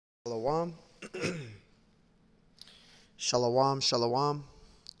Shalom. Shalom, shalom.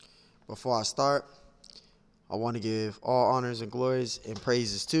 Before I start, I want to give all honors and glories and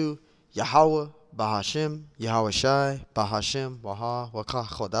praises to Yahweh, Bahashem, Yahweh Shai, Bahashem, Waha, Waka,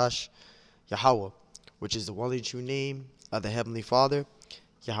 Chodash, Yahweh, which is the one and true name of the Heavenly Father,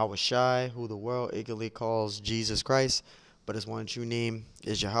 Yahweh Shai, who the world ignorantly calls Jesus Christ, but his one true name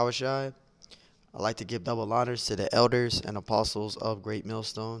is Yahweh Shai. I'd like to give double honors to the elders and apostles of Great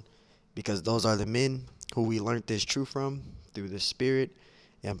Millstone, because those are the men who we learned this truth from through the spirit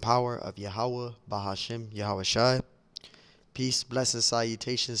and power of Yahweh, Bahashem, Yahweh Shai. Peace, blessings,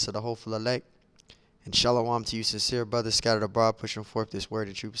 salutations to the hopeful elect, and shalom to you sincere brothers scattered abroad, pushing forth this word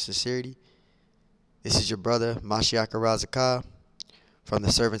of truth and sincerity. This is your brother, Mashiach Razakah, from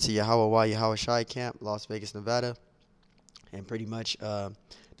the Servants of Yahweh, Yahweh Shai camp, Las Vegas, Nevada. And pretty much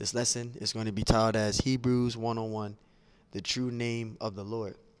this lesson is going to be titled as Hebrews 101, the true name of the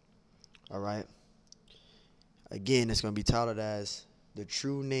Lord. All right. Again, it's going to be titled as the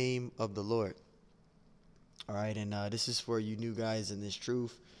true name of the Lord. All right. And this is for you new guys in this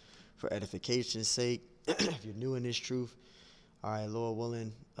truth, for edification's sake. If you're new in this truth, all right, Lord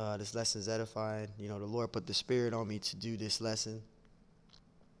willing, this lesson is edifying. You know, the Lord put the spirit on me to do this lesson.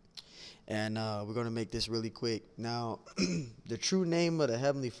 And we're going to make this really quick. Now, the true name of the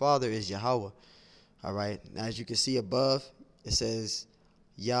Heavenly Father is Yahweh. All right. Now, as you can see above, it says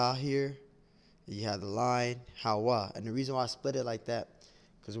Yah here. You have the line Hawa. And the reason why I split it like that,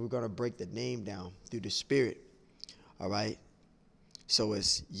 because we're going to break the name down through the spirit. All right. So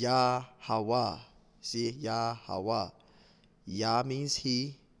it's Yah Hawa. See, Yah Hawa. Yah means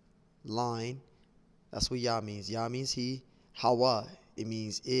he. Line. That's what Yah means. Yah means he. Hawa. It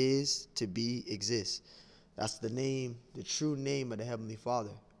means is, to be, exist. That's the name, the true name of the Heavenly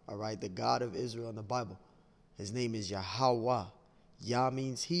Father. All right. The God of Israel in the Bible. His name is Yahweh. Yah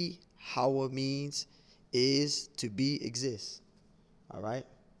means he. Hawa means is, to be, exist. All right.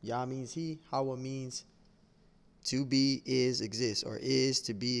 Yah means he. Hawa means to be, is, exist, or is,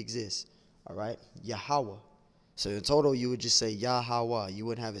 to be, exist. All right. Yahweh. So in total, you would just say Yahweh. You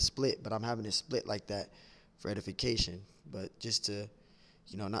wouldn't have it split, but I'm having it split like that for edification. But just to,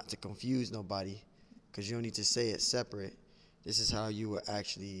 you know, not to confuse nobody, because you don't need to say it separate. This is how you would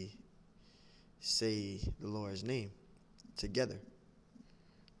actually say the Lord's name together.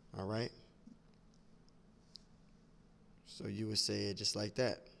 All right. So you would say it just like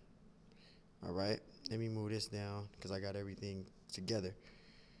that. All right. Let me move this down because I got everything together.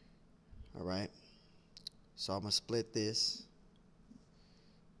 All right. So I'm going to split this.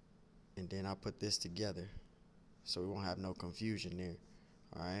 And then I'll put this together. So we won't have no confusion there.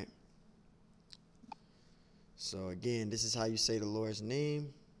 All right. So again, this is how you say the Lord's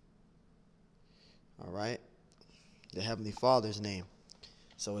name. All right. The Heavenly Father's name.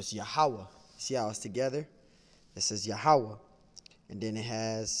 So it's Yahweh. See how it's together? It says Yahweh. And then it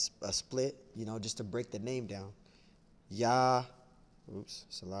has a split, you know, just to break the name down. Yah. Oops.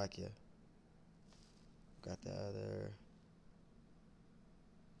 Salakia. Got the other.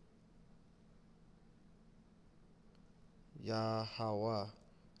 Yahweh.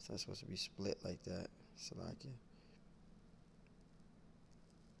 It's not supposed to be split like that. Salakia.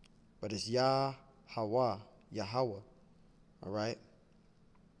 But it's Yahweh. Yahweh. All right.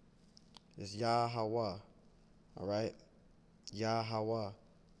 It's Yahweh. All right. Yahweh.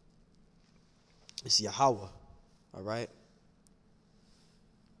 It's Yahweh. All right.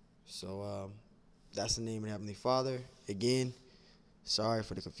 So that's the name of the Heavenly Father. Again, sorry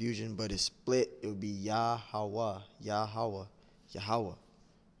for the confusion, but it's split. It would be Yahweh. Yahweh. Yahweh.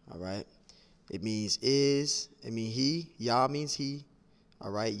 All right. It means is. It means he. Yah means he.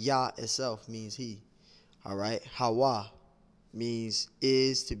 All right. Yah itself means he. All right. Hawa means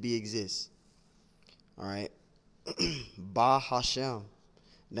is, to be, exist. All right. Ba Hashem.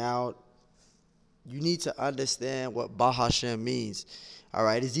 Now, you need to understand what Ba Hashem means. All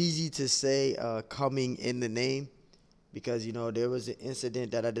right. It's easy to say coming in the name, because, you know, there was an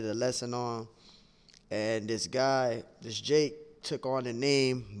incident that I did a lesson on, and this guy, this Jake, took on the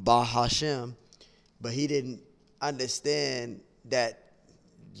name Ba Hashem, but he didn't understand that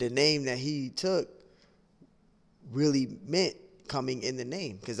the name that he took really meant coming in the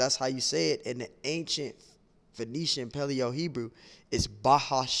name, because that's how you say it in the ancient Phoenician Paleo-Hebrew. It's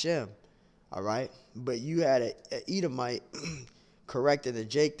Bahashem, all right? But you had an Edomite correcting the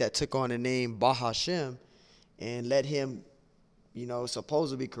Jake that took on the name Bahashem and let him, you know,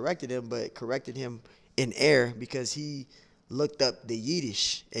 supposedly corrected him, but corrected him in error because he looked up the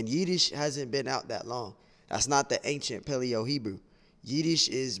Yiddish, and Yiddish hasn't been out that long. That's not the ancient Paleo-Hebrew. Yiddish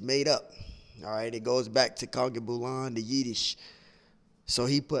is made up, all right? It goes back to Congo Bulan, the Yiddish. So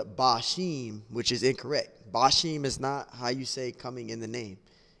he put Bashim, which is incorrect. Bashim is not how you say coming in the name.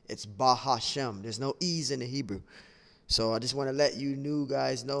 It's Bahashem. There's no E's in the Hebrew. So I just want to let you new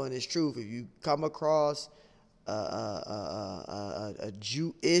guys know in this truth. If you come across a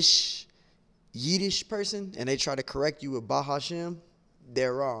Jewish, Yiddish person and they try to correct you with Bahashem,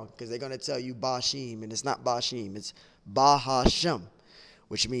 they're wrong, because they're going to tell you Bashim, and it's not Bashim. It's Bahashem,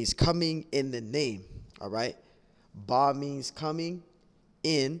 which means coming in the name. All right? Ba means coming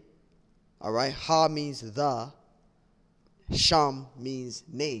in. All right? Ha means the. Sham means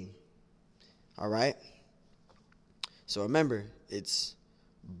name. All right? So remember, it's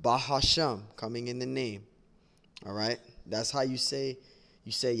Bahashem, coming in the name. All right? That's how you say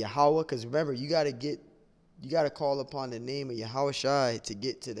Yahweh, because remember, you got to call upon the name of Yahweh Shai to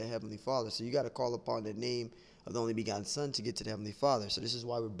get to the Heavenly Father. So you got to call upon the name of the only begotten Son to get to the Heavenly Father. So this is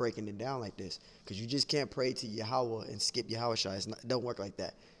why we're breaking it down like this, because you just can't pray to Yahweh and skip Yahweh Shai. It don't work like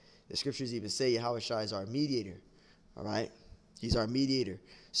that. The scriptures even say Yahweh Shai is our mediator. All right? He's our mediator.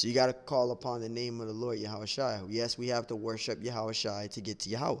 So you got to call upon the name of the Lord Yahweh Shai. Yes, we have to worship Yahweh Shai to get to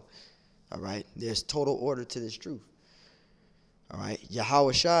Yahweh. All right? There's total order to this truth. All right?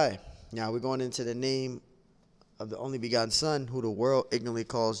 Yahweh Shai. Now we're going into the name of the only begotten Son, who the world ignorantly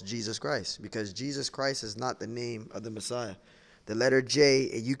calls Jesus Christ, because Jesus Christ is not the name of the Messiah. The letter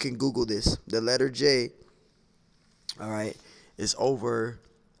J, and you can Google this, the letter J, all right, is over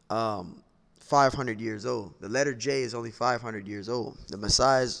 500 years old. The letter J is only 500 years old. The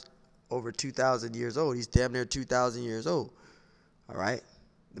Messiah is over 2,000 years old. He's damn near 2,000 years old. All right?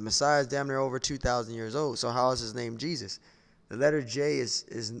 The Messiah is damn near over 2,000 years old. So how is his name Jesus? The letter J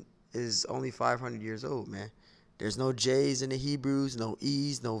is only 500 years old, man. There's no J's in the Hebrews, no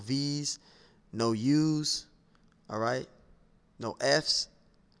E's, no V's, no U's, all right? No F's,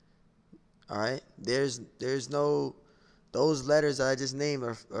 all right? There's no, those letters that I just named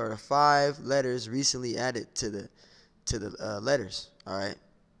are the 5 letters recently added to the letters, all right?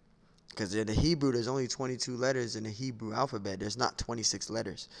 Because in the Hebrew, there's only 22 letters in the Hebrew alphabet. There's not 26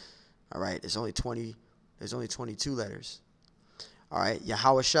 letters, all right? There's only 22 letters. All right,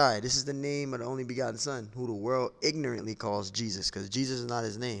 Yahweh Shai. This is the name of the only begotten Son, who the world ignorantly calls Jesus, because Jesus is not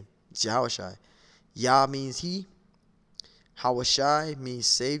his name. It's Yahweh Shai. Yah means he. Yahweh Shai means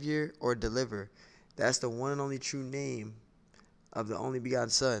Savior or Deliverer. That's the one and only true name of the only begotten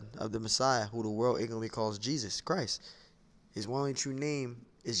Son, of the Messiah, who the world ignorantly calls Jesus Christ. His one only true name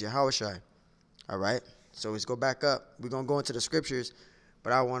is Yahweh Shai. All right, so let's go back up. We're going to go into the scriptures,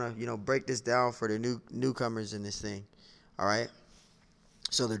 but I want to, break this down for the newcomers in this thing. All right.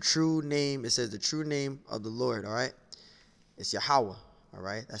 So the true name, it says the true name of the Lord, all right? It's Yahweh, all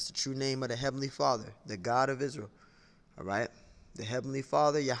right? That's the true name of the Heavenly Father, the God of Israel, all right? The Heavenly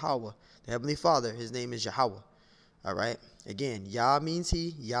Father, Yahweh. The Heavenly Father, his name is Yahweh, all right? Again, Yah means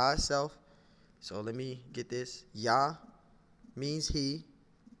he, Yah itself. So let me get this. Yah means he,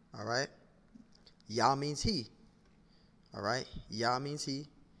 all right? Yah means he, all right? Yah means he,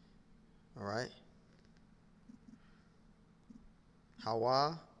 all right?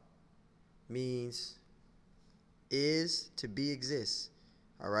 Hawa means is, to be, exists.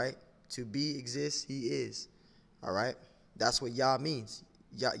 All right? To be, exists, he is. All right? That's what Yah means.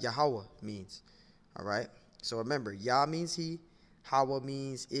 Yahweh means. All right? So remember, Yah means he. Hawa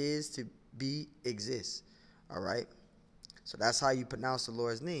means is, to be, exists. All right? So that's how you pronounce the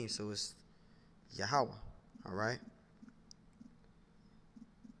Lord's name. So it's Yahweh. All right?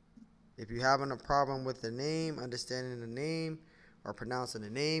 If you're having a problem with the name, understanding the name, or pronouncing the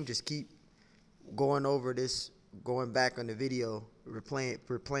name, just keep going over this, going back on the video,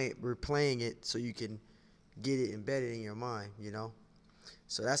 replaying it so you can get it embedded in your mind,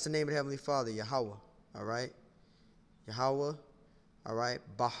 So that's the name of the Heavenly Father, Yahweh, all right? Yahweh, all right?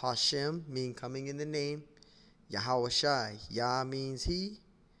 Bahashem means coming in the name. Yahweh Shai, Yah means he.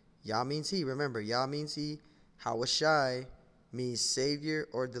 Yah means he. Remember, Yah means he. Yahweh Shai means Savior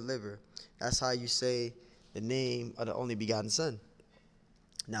or Deliverer. That's how you say the name of the only begotten Son.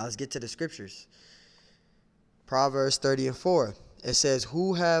 Now let's get to the scriptures. Proverbs 30:4. It says,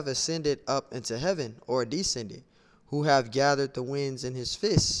 who have ascended up into heaven, or descended? Who have gathered the winds in his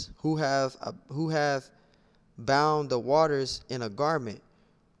fists? Who have bound the waters in a garment?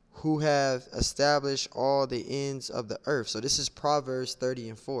 Who have established all the ends of the earth? So this is Proverbs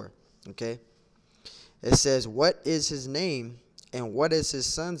 30:4. Okay. It says, what is his name, and what is his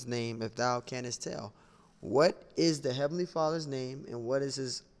son's name, if thou canst tell? What is the Heavenly Father's name, and what is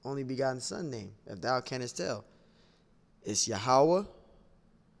his only begotten Son name, if thou canst tell? It's Yahweh.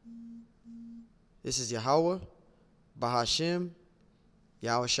 This is Yahweh, Bahashem,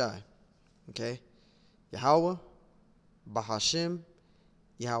 Yahweh Shai. Okay? Yahweh, Bahashem,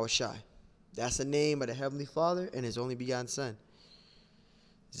 Yahweh Shai. That's the name of the Heavenly Father and His only begotten Son.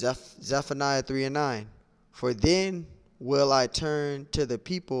 Zephaniah 3:9. For then will I turn to the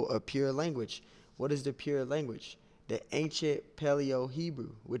people a pure language. What is the pure language? The ancient Paleo-Hebrew,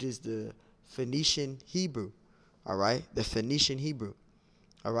 which is the Phoenician Hebrew. All right? The Phoenician Hebrew.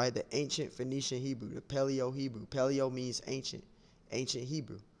 All right? The ancient Phoenician Hebrew, the Paleo-Hebrew. Paleo means ancient. Ancient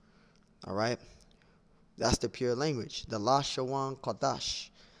Hebrew. All right? That's the pure language. The Lashawan Kodash.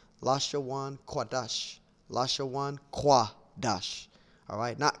 Lashawan Kodash. Lashawan Kwadash. All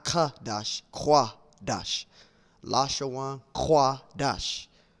right? Not Kadash. Kwadash. Lashawan Kwadash.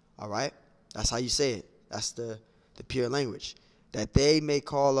 All right? That's how you say it. That's the pure language. That they may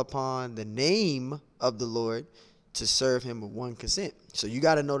call upon the name of the Lord to serve Him with one consent. So you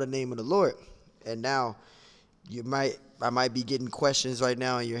got to know the name of the Lord. And now I might be getting questions right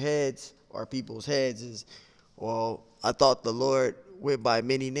now in your heads or people's heads is, well, I thought the Lord went by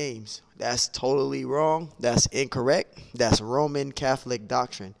many names. That's totally wrong. That's incorrect. That's Roman Catholic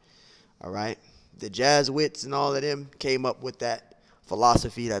doctrine. All right? The Jesuits and all of them came up with that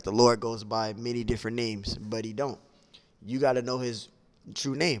philosophy that the Lord goes by many different names, but He don't. You got to know His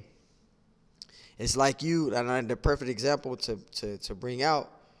true name. It's like you, and the perfect example to bring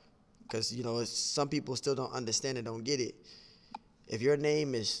out, because, you know, some people still don't understand and don't get it. If your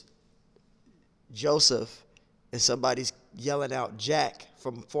name is Joseph and somebody's yelling out Jack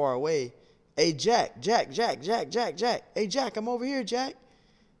from far away, hey, Jack, Jack, Jack, Jack, Jack, Jack. Hey, Jack, I'm over here, Jack.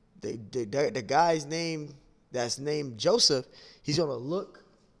 The guy's name that's named Joseph, he's going to look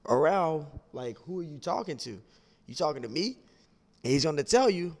around like, who are you talking to? You talking to me? And he's going to tell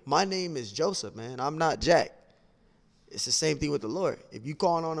you, my name is Joseph, man. I'm not Jack. It's the same thing with the Lord. If you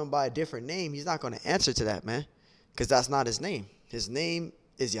calling on Him by a different name, He's not going to answer to that, man, because that's not His name. His name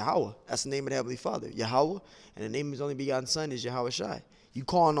is Yahweh. That's the name of the Heavenly Father, Yahweh, and the name of His only begotten Son is Yahweh Shai. You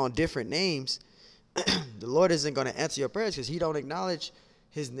calling on different names, the Lord isn't going to answer your prayers because He don't acknowledge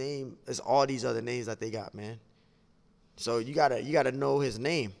His name as all these other names that they got, man. So you gotta know His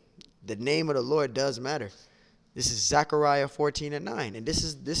name. The name of the Lord does matter. This is Zechariah 14:9, and this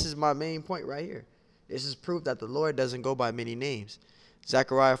is my main point right here. This is proof that the Lord doesn't go by many names.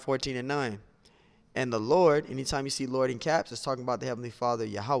 Zechariah 14:9. And the Lord, anytime you see Lord in caps, it's talking about the Heavenly Father,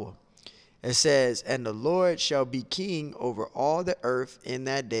 Yahweh. It says, and the Lord shall be king over all the earth. In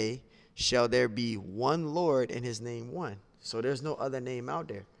that day shall there be one Lord, and His name one. So there's no other name out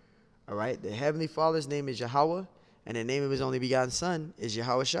there. All right? The Heavenly Father's name is Yahweh, and the name of His only begotten Son is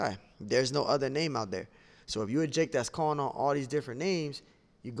Yahweh Shai. There's no other name out there. So if you're a Jake that's calling on all these different names,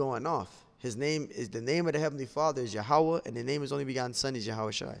 you're going off. His name is, the name of the Heavenly Father is Yahweh, and the name of His only begotten Son is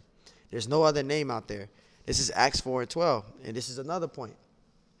Yahweh Shai. There's no other name out there. This is Acts 4:12, and this is another point.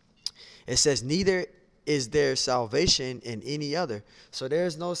 It says, neither is there salvation in any other. So there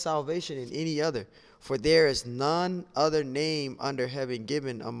is no salvation in any other. For there is none other name under heaven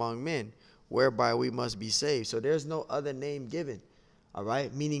given among men, whereby we must be saved. So there's no other name given. All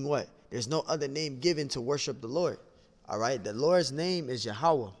right? Meaning what? There's no other name given to worship the Lord. All right? The Lord's name is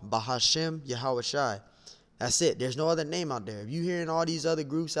Yahweh, Bahashem, Yahweh Shai. That's it. There's no other name out there. If you hearing all these other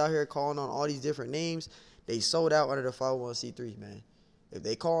groups out here calling on all these different names, they sold out under the 501c3, man. If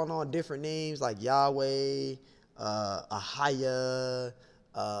they calling on different names like Yahweh, Ahaya,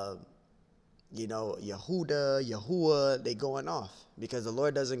 you know, Yehuda, Yahuwah, they going off because the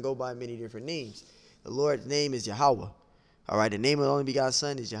Lord doesn't go by many different names. The Lord's name is Yahweh. All right, the name of the only begotten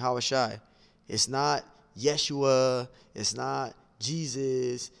Son is Yahweh Shai. It's not Yeshua. It's not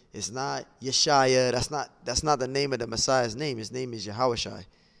Jesus. It's not Yeshaya. That's not the name of the Messiah's name. His name is Yahweh Shai.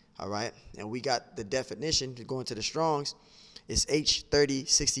 All right, and we got the definition to go into the Strongs. It's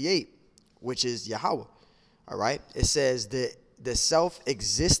H3068, which is Yahweh. All right, it says the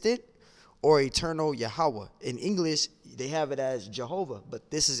self-existent or eternal Yahweh. In English, they have it as Jehovah, but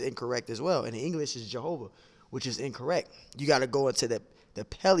this is incorrect as well. In English, it's Jehovah, which is incorrect. You got to go into the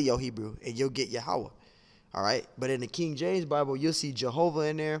Paleo-Hebrew, and you'll get Yahweh. All right, but in the King James Bible, you'll see Jehovah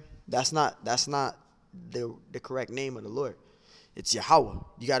in there. That's not the correct name of the Lord. It's Yahweh.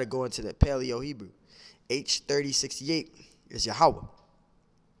 You got to go into the Paleo-Hebrew. H3068 is Yahweh.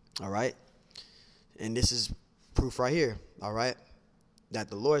 All right, and this is proof right here. All right, that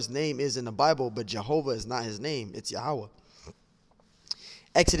the Lord's name is in the Bible, but Jehovah is not His name. It's Yahweh.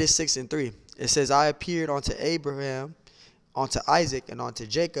 Exodus 6:3. It says, I appeared unto Abraham, unto Isaac, and unto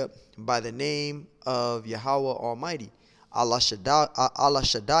Jacob by the name of Yahweh Almighty, Allah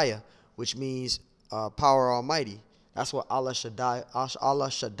Shaddai, which means power Almighty. That's what Allah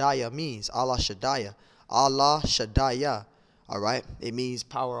Shaddai means. Allah Shaddai. Allah Shaddai. All right? It means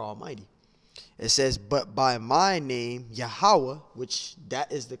power Almighty. It says, but by my name, Yahweh, which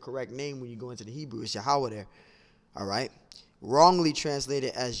that is the correct name when you go into the Hebrew. It's Yahweh there. All right. Wrongly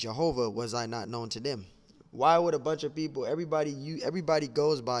translated as Jehovah, was I not known to them. Why would a bunch of people, everybody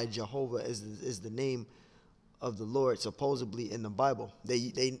goes by Jehovah is the name of the Lord supposedly in the Bible.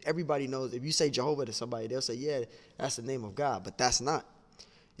 Everybody knows, if you say Jehovah to somebody, they'll say, yeah, that's the name of God, but that's not.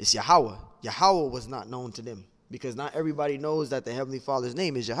 It's Yahweh. Yahweh was not known to them because not everybody knows that the Heavenly Father's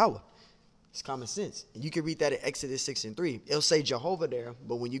name is Yahweh. It's common sense. And you can read that in Exodus 6:3. It'll say Jehovah there,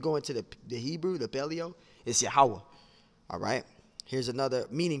 but when you go into the Hebrew, the Paleo, it's Yahweh. All right. Here's another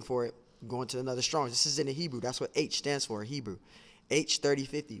meaning for it. Going to another strong. This is in the Hebrew. That's what H stands for, Hebrew.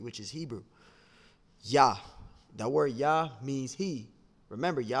 H3050, which is Hebrew. Yah. That word Yah means he.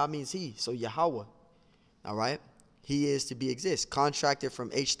 Remember, Yah means he. So Yahweh. All right. He is to be exist. Contracted from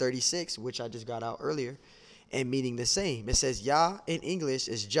H36, which I just got out earlier, and meaning the same. It says Yah in English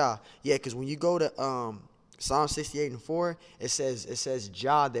is Jah. Yeah, because when you go to Psalm 68:4, it says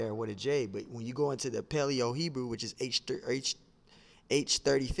Jah there with a J. But when you go into the Paleo Hebrew, which is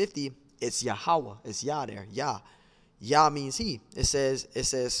H3050, it's Yahweh. It's Yah there. Yah. Yah means he. It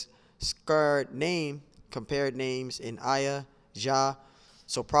says scarred name, compared names in Ayah, Jah.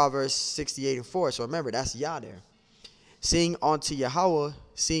 So Proverbs 68:4. So remember, that's Yah there. Sing unto Yahweh,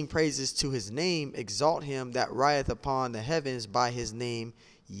 sing praises to his name, exalt him that rideth upon the heavens by his name,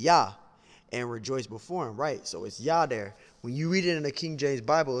 Yah, and rejoice before him. Right, so it's Yah there. When you read it in the King James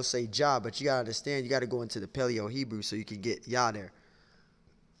Bible, it'll say Jah, but you got to understand, you got to go into the Paleo Hebrew so you can get Yah there.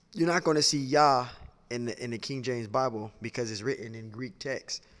 You're not going to see Yah in the King James Bible because it's written in Greek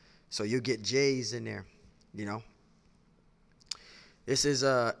text. So you'll get J's in there, you know. This is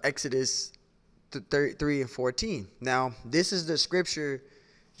Exodus 3:14. Now, this is the scripture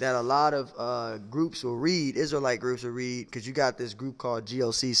that a lot of groups will read, Israelite groups will read, because you got this group called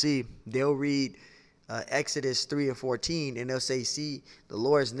GOCC. They'll read Exodus 3:14, and they'll say, see, the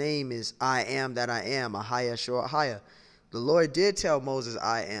Lord's name is I am that I am, Ahaya Shor Ahaya. The Lord did tell Moses,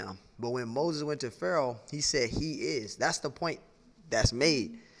 I am. But when Moses went to Pharaoh, he said he is. That's the point that's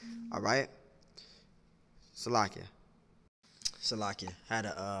made. All right? Salakia. Had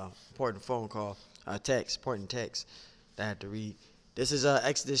a important phone call, important text that I had to read. This is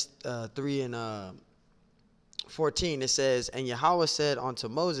Exodus 3:14. It says, and Yahweh said unto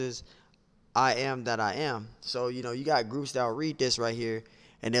Moses, I am that I am. So, you know, you got groups that'll read this right here,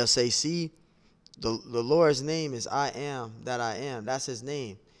 and they'll say, see, the Lord's name is I am that I am. That's his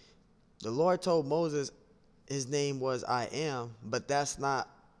name. The Lord told Moses his name was I am, but that's not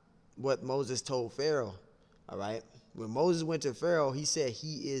what Moses told Pharaoh. All right? When Moses went to Pharaoh, he said,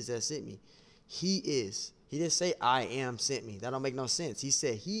 he is that sent me. He is. He didn't say, I am sent me. That don't make no sense. He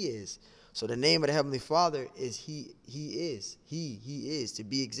said, he is. So the name of the Heavenly Father is he is. He is. To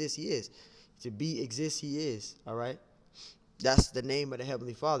be exist, he is. To be exist, he is. All right? That's the name of the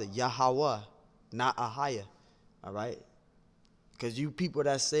Heavenly Father, Yahweh, not Ahaya. All right? Because you people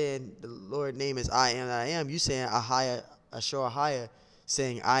that's saying the Lord's name is I am that I am, you saying Ahaya, Ashur Ahaya,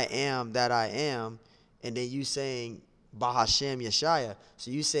 saying I am that I am, and then you saying Bahashem Yeshaya.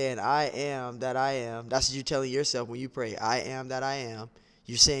 So you saying I am that I am. That's what you're telling yourself when you pray. I am that I am.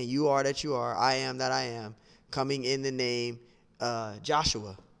 You're saying you are that you are. I am that I am. Coming in the name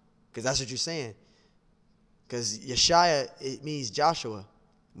Joshua. Because that's what you're saying. Because Yeshaya, it means Joshua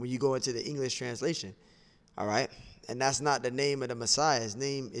when you go into the English translation. All right? And that's not the name of the Messiah. His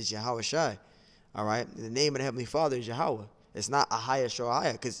name is Yahweh Shai. All right? And the name of the Heavenly Father is Yahweh. It's not Ahaya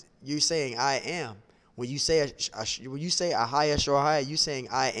Shohaya, because you're saying I am. When you say Ahaya Shohaya, you're saying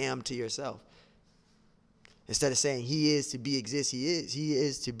I am to yourself. Instead of saying he is to be exist, he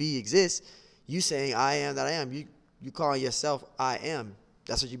is to be exist, you saying I am that I am. You calling yourself I am.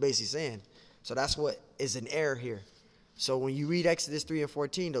 That's what you're basically saying. So that's what is an error here. So when you read Exodus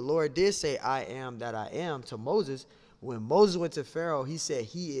 3:14, the Lord did say I am that I am to Moses. When Moses went to Pharaoh, he said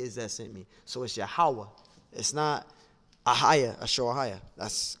he is that sent me. So it's Yahweh. It's not Ahaya, Ashur Ahaya.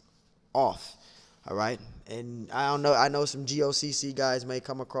 That's off. All right. And I don't know. I know some GOCC guys may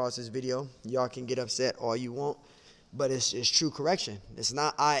come across this video. Y'all can get upset all you want. But it's true correction. It's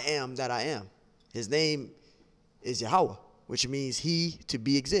not I am that I am. His name is Yahweh, which means he to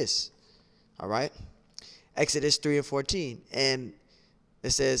be exists. All right. Exodus 3:14. And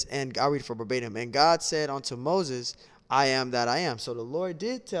it says, and I'll read it for verbatim. And God said unto Moses, I am that I am. So the Lord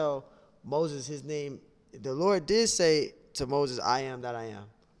did tell Moses his name. The Lord did say to Moses, I am that I am.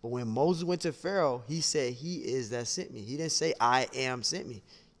 But when Moses went to Pharaoh, he said, he is that sent me. He didn't say, I am sent me.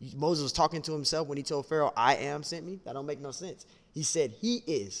 Moses was talking to himself when he told Pharaoh, I am sent me. That don't make no sense. He said, he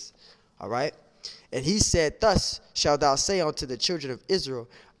is. All right. And he said, thus shalt thou say unto the children of Israel,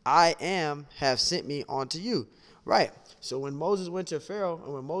 I am have sent me unto you. Right. So when Moses went to Pharaoh,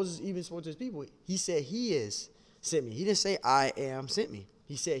 and when Moses even spoke to his people, he said he is sent me. He didn't say I am sent me.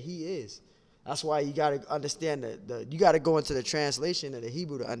 He said he is. That's why you got to understand you got to go into the translation of the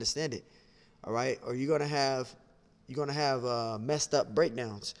Hebrew to understand it. All right? Or you're going to have messed up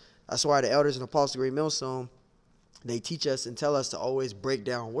breakdowns. That's why the elders in the Apostles' Great Millstone, they teach us and tell us to always break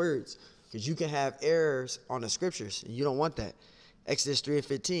down words, because you can have errors on the scriptures, and you don't want that. Exodus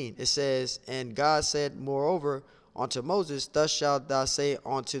 3:15, it says, and God said, moreover, unto Moses, thus shalt thou say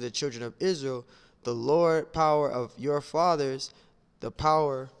unto the children of Israel, the Lord power of your fathers, the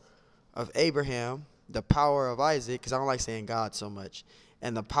power of Abraham, the power of Isaac, because I don't like saying God so much,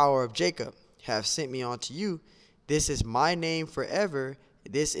 and the power of Jacob have sent me unto you. This is my name forever.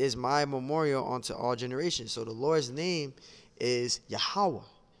 This is my memorial unto all generations. So the Lord's name is Yahweh.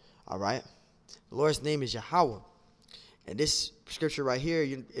 All right? The Lord's name is Yahweh. And this scripture right here,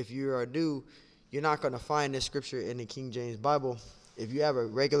 if you are new, you're not going to find this scripture in the King James Bible. If you have a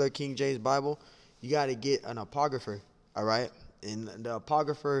regular King James Bible, you got to get an apocrypha, all right? And the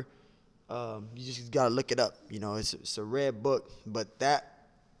apocrypha, you just got to look it up. You know, it's a red book, but that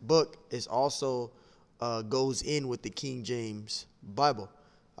book is also goes in with the King James Bible,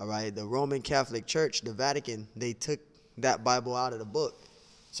 all right? The Roman Catholic Church, the Vatican, they took that Bible out of the book.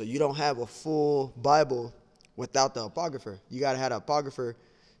 So you don't have a full Bible without the apocrypha. You got to have the apocrypha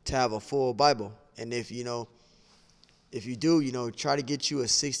to have a full Bible. And if you do, try to get you a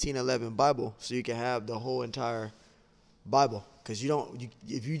 1611 Bible so you can have the whole entire Bible. Because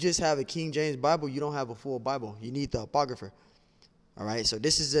if you just have a King James Bible, you don't have a full Bible. You need the apocrypha. All right. So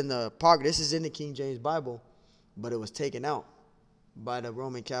this is in the King James Bible, but it was taken out by the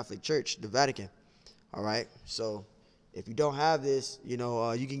Roman Catholic Church, the Vatican. All right. So if you don't have this, you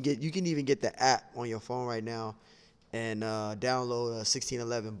can even get the app on your phone right now, and download a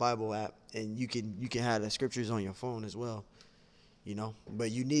 1611 Bible app, and you can have the scriptures on your phone as well.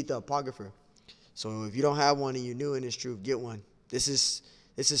 But you need the apocrypha. So if you don't have one and you're new in this truth, get one. This is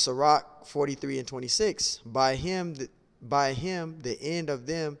Sirach 43:26. By him the end of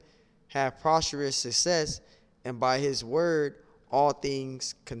them have prosperous success, and by his word all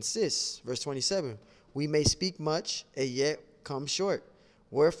things consist. Verse 27. We may speak much and yet come short.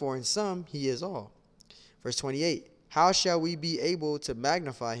 Wherefore in some he is all. Verse 28. How shall we be able to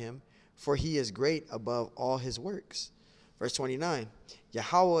magnify him? For he is great above all his works. Verse 29.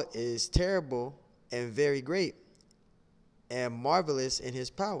 Yahweh is terrible and very great, and marvelous in his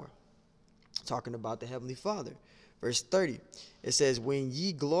power. Talking about the Heavenly Father. Verse 30. It says, when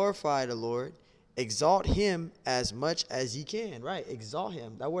ye glorify the Lord, exalt him as much as ye can. Right? Exalt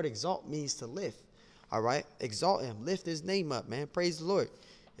him. That word exalt means to lift. All right, exalt him, lift his name up, man. Praise the Lord.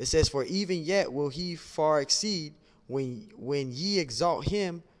 It says, for even yet will he far exceed when ye exalt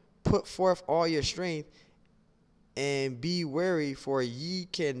him. Put forth all your strength and be wary, for ye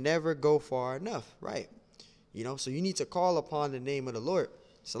can never go far enough. Right? So you need to call upon the name of the Lord.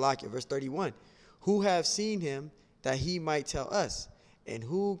 Salakia, verse 31. Who have seen him that he might tell us, and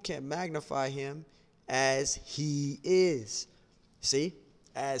who can magnify him as he is? See?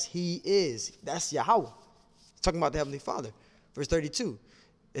 As he is. That's Yahweh. Talking about the Heavenly Father. Verse 32.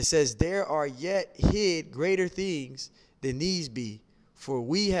 It says, there are yet hid greater things than these be, for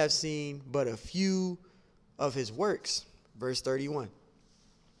we have seen but a few of his works. Verse 31.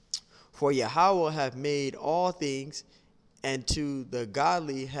 For Yahweh hath made all things, and to the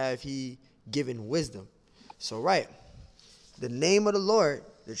godly have he given wisdom. So right, the name of the Lord,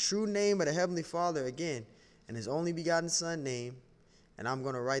 the true name of the Heavenly Father, again, and his only begotten Son name. And I'm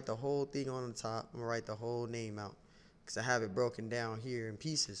going to write the whole thing on the top. I'm going to write the whole name out, because I have it broken down here in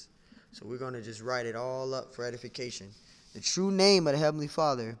pieces. So we're going to just write it all up for edification. The true name of the Heavenly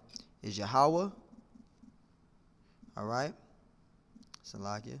Father is Yahweh. All right?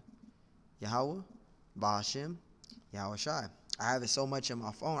 Salakia. Yahweh, Bahashem, Yahweh Shai. I have it so much in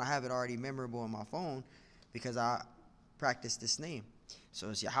my phone. I have it already memorable in my phone because I practice this name. So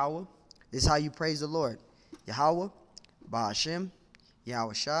it's Yahweh. This is how you praise the Lord. Yahweh, Bahashem,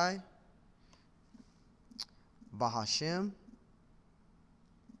 Yahweh Shai, Bahashem,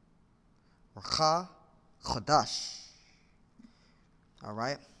 Racha, Chadash. All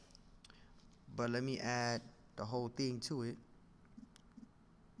right? But let me add the whole thing to it,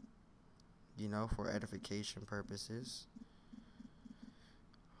 for edification purposes.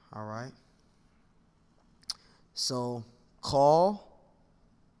 All right? So, call,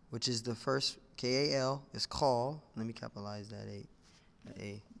 which is the first K-A-L, is call. Let me capitalize that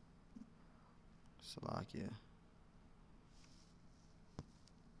A.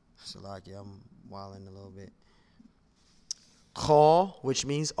 Salakia, I'm wilding a little bit. Call, which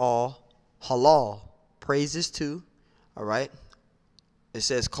means all. Halal, praises to. All right. It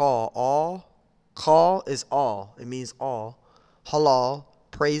says call, all. Call is all. It means all. Halal,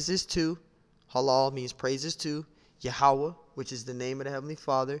 praises to. Halal means praises to. Yahweh, which is the name of the Heavenly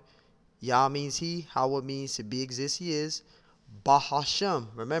Father. Yah means he. Hawa means to be, exist, he is. Bahashem.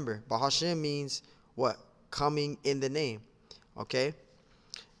 Remember, Bahashem means what? Coming in the name. Okay?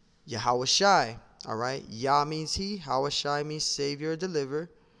 Yahweh Shai. All right? Yah means he. Hawa Shai means savior or deliver.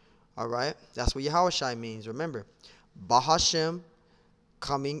 All right? That's what Yahweh Shai means. Remember, Bahashem,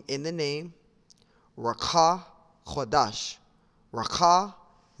 coming in the name. Rakah Chodash. Rakah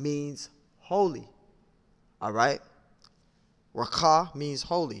means holy. All right? Rakah means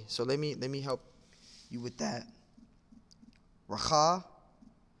holy. So let me help you with that. Rakah.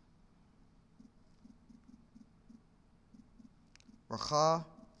 Rakah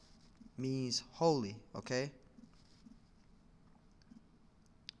means holy, okay?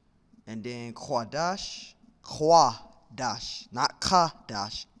 And then Qadash, Qadash, not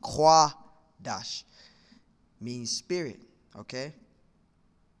Kadash, Qadash means spirit, okay?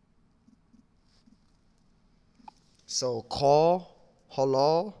 So call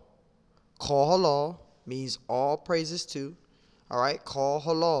halal means all praises to. All right, call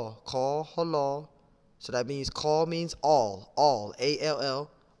halal. So that means call means all, A-L-L,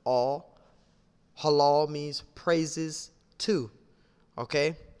 all. Halal means praises to.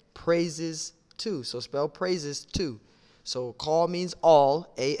 Okay, praises to. So spell praises to. So call means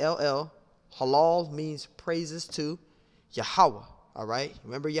all, A-L-L. Halal means praises to. Yahweh. All right,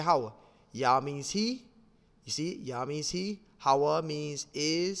 remember Yahweh. Yah means he. You see, Yah means he. Hawa means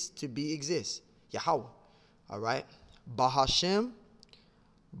is, to be, exist. Yahweh. All right. Bahashem.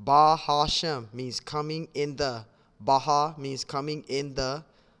 Bahashem means coming in the. Baha means coming in the.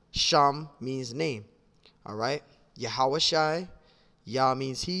 Sham means name. All right. Yahweh Shai. Yah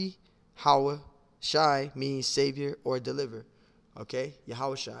means he. Hawa Shai means savior or deliver. Okay.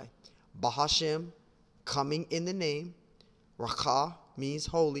 Yahweh Shai. Bahashem, coming in the name. Rakah means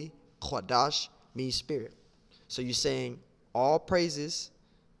holy. Qadash means spirit. So you're saying all praises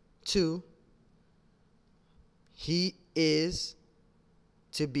to he is,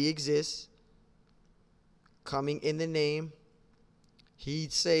 to be, exists, coming in the name, he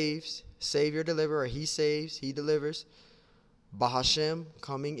saves, savior, deliverer, he saves, he delivers. Bahashem,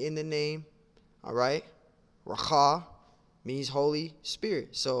 coming in the name, all right? Rakah means Holy Spirit.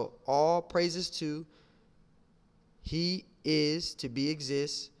 So all praises to he is, to be,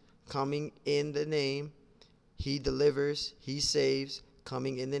 exists, coming in the name, he delivers, he saves,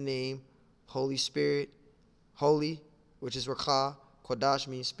 coming in the name, Holy Spirit, holy, which is Rakah, Kodash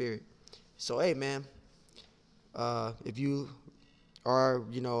means spirit. So, hey, man, if you are,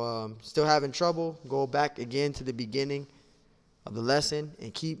 still having trouble, go back again to the beginning of the lesson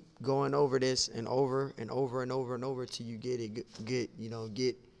and keep going over this and over and over and over and over till you get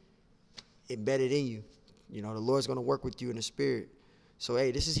embedded in you. The Lord's going to work with you in the spirit. So,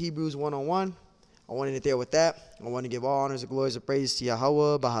 hey, this is Hebrews 1:1. I wanted to deal with that. I want to give all honors and glories and praise to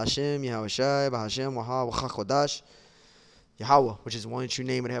Yahweh, Bahashem, Yahweh Shai, Bahashem, Waha, Wacha, Kodash. Yahweh, which is one and true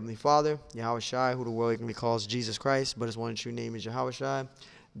name of the Heavenly Father. Yahweh Shai, who the world ignorantly calls Jesus Christ, but his one and true name is Yahweh Shai.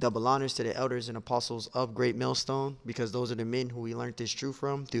 Double honors to the elders and apostles of Great Millstone, because those are the men who we learned this truth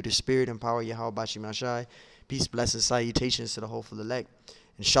from through the spirit and power of Yahweh Bashim Ashai. Peace, blessings, salutations to the hopeful elect.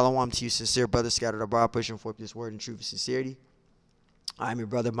 And shalom to you, sincere brothers scattered abroad, pushing forth this word in truth and sincerity. I am your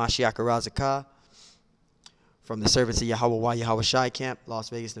brother Mashiach Arazakah from the servants of Yahweh Yahweh Shai Camp, Las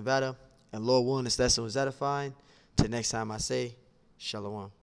Vegas, Nevada. And Lord willing, this lesson was edifying. Till next time I say, shalom.